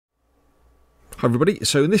Hi everybody,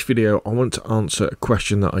 so in this video I want to answer a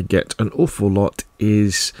question that I get an awful lot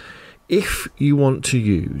is if you want to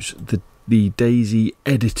use the DayZ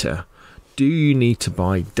Editor, do you need to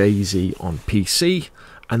buy DayZ on PC?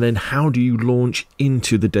 And then how do you launch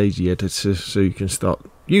into the DayZ Editor so you can start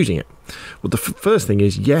using it? Well, the first thing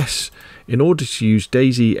is yes, in order to use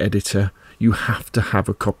DayZ Editor you have to have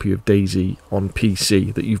a copy of DayZ on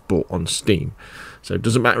PC that you've bought on Steam. So it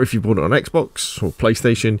doesn't matter if you bought it on Xbox or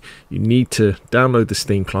PlayStation, you need to download the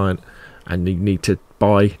Steam client and you need to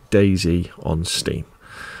buy DayZ on Steam.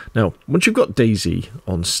 Now, once you've got DayZ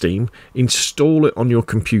on Steam, install it on your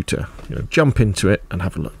computer. Jump into it and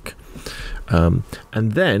have a look.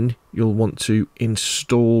 And then you'll want to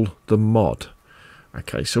install the mod.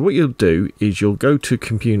 Okay, so what you'll do is you'll go to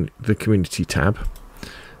the community tab.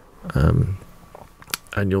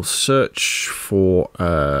 And you'll search for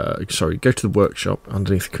go to the workshop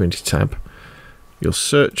underneath the community tab. You'll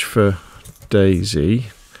search for DayZ.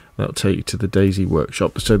 That'll take you to the DayZ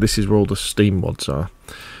workshop. So this is where all the Steam mods are,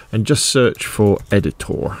 and just search for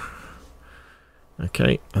editor.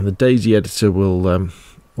 Okay, and the DayZ Editor will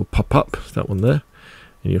pop up, that one there,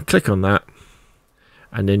 and you'll click on that,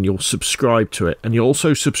 and then you'll subscribe to it, and you'll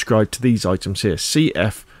also subscribe to these items here: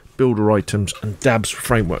 CF, builder items, and DABS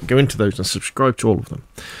framework. Go into those and subscribe to all of them.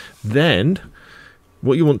 Then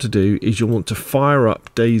what you want to do is you'll want to fire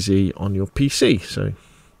up DayZ on your PC. So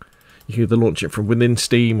you can either launch it from within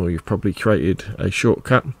Steam, or you've probably created a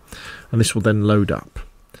shortcut, and this will then load up.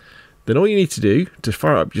 Then all you need to do to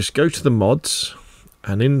fire up, just go to the mods,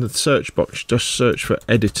 and in the search box just search for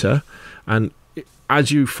editor, and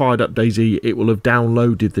as you fired up DayZ it will have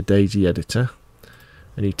downloaded the DayZ Editor.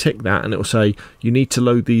 And you tick that and it will say you need to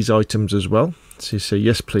load these items as well. So you say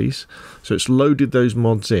yes please. So it's loaded those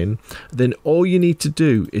mods in. Then all you need to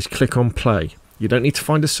do is click on play. You don't need to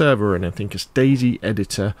find a server or anything, because DayZ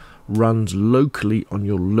Editor runs locally on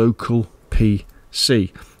your local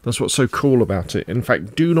PC. That's what's so cool about it. In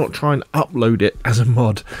fact, do not try and upload it as a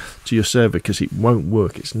mod to your server, because it won't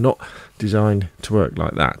work. It's not designed to work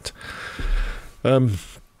like that.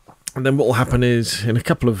 And then what will happen is, in a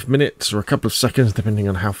couple of minutes or a couple of seconds, depending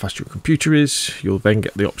on how fast your computer is, you'll then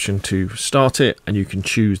get the option to start it, and you can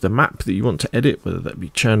choose the map that you want to edit, whether that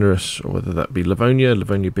be Chernarus or whether that be Livonia,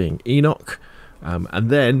 Livonia being Enoch. And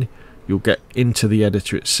then you'll get into the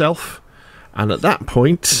editor itself. And at that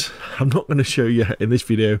point, I'm not going to show you in this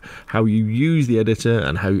video how you use the editor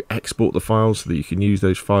and how you export the files so that you can use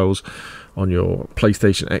those files on your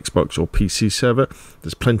PlayStation, Xbox or PC server.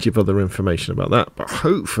 There's plenty of other information about that, but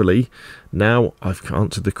hopefully now I've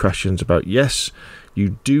answered the questions about yes,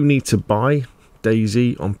 you do need to buy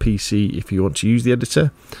DayZ on PC if you want to use the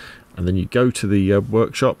editor. And then you go to the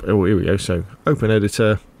workshop. Oh, here we go. So open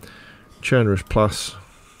editor, Chernarus Plus,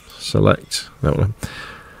 select that one.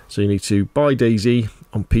 So you need to buy DayZ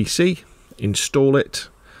on PC, install it,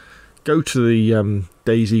 go to the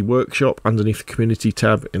DayZ workshop underneath the community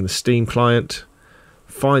tab in the Steam client,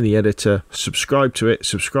 find the editor, subscribe to it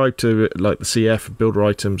like the CF, builder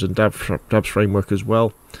items and DABS framework as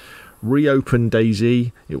well. Reopen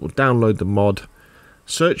DayZ, it will download the mod,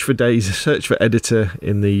 search for DayZ, search for editor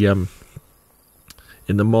in the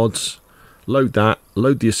mods, load that,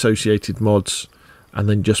 load the associated mods, and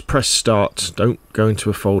then just press start. Don't go into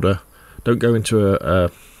a folder, don't go into a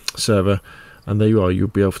server, and there you are. You'll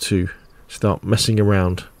be able to start messing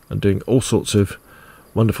around and doing all sorts of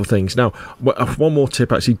wonderful things. Now, one more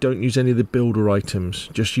tip, actually, don't use any of the builder items,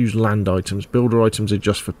 just use land items. Builder items are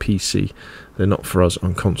just for PC, they're not for us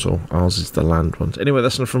on console. Ours is the land ones. Anyway,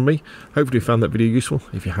 that's enough from me. Hopefully you found that video useful.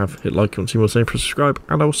 If you have, hit like, if you want to see more, press subscribe,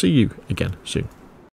 and I will see you again soon.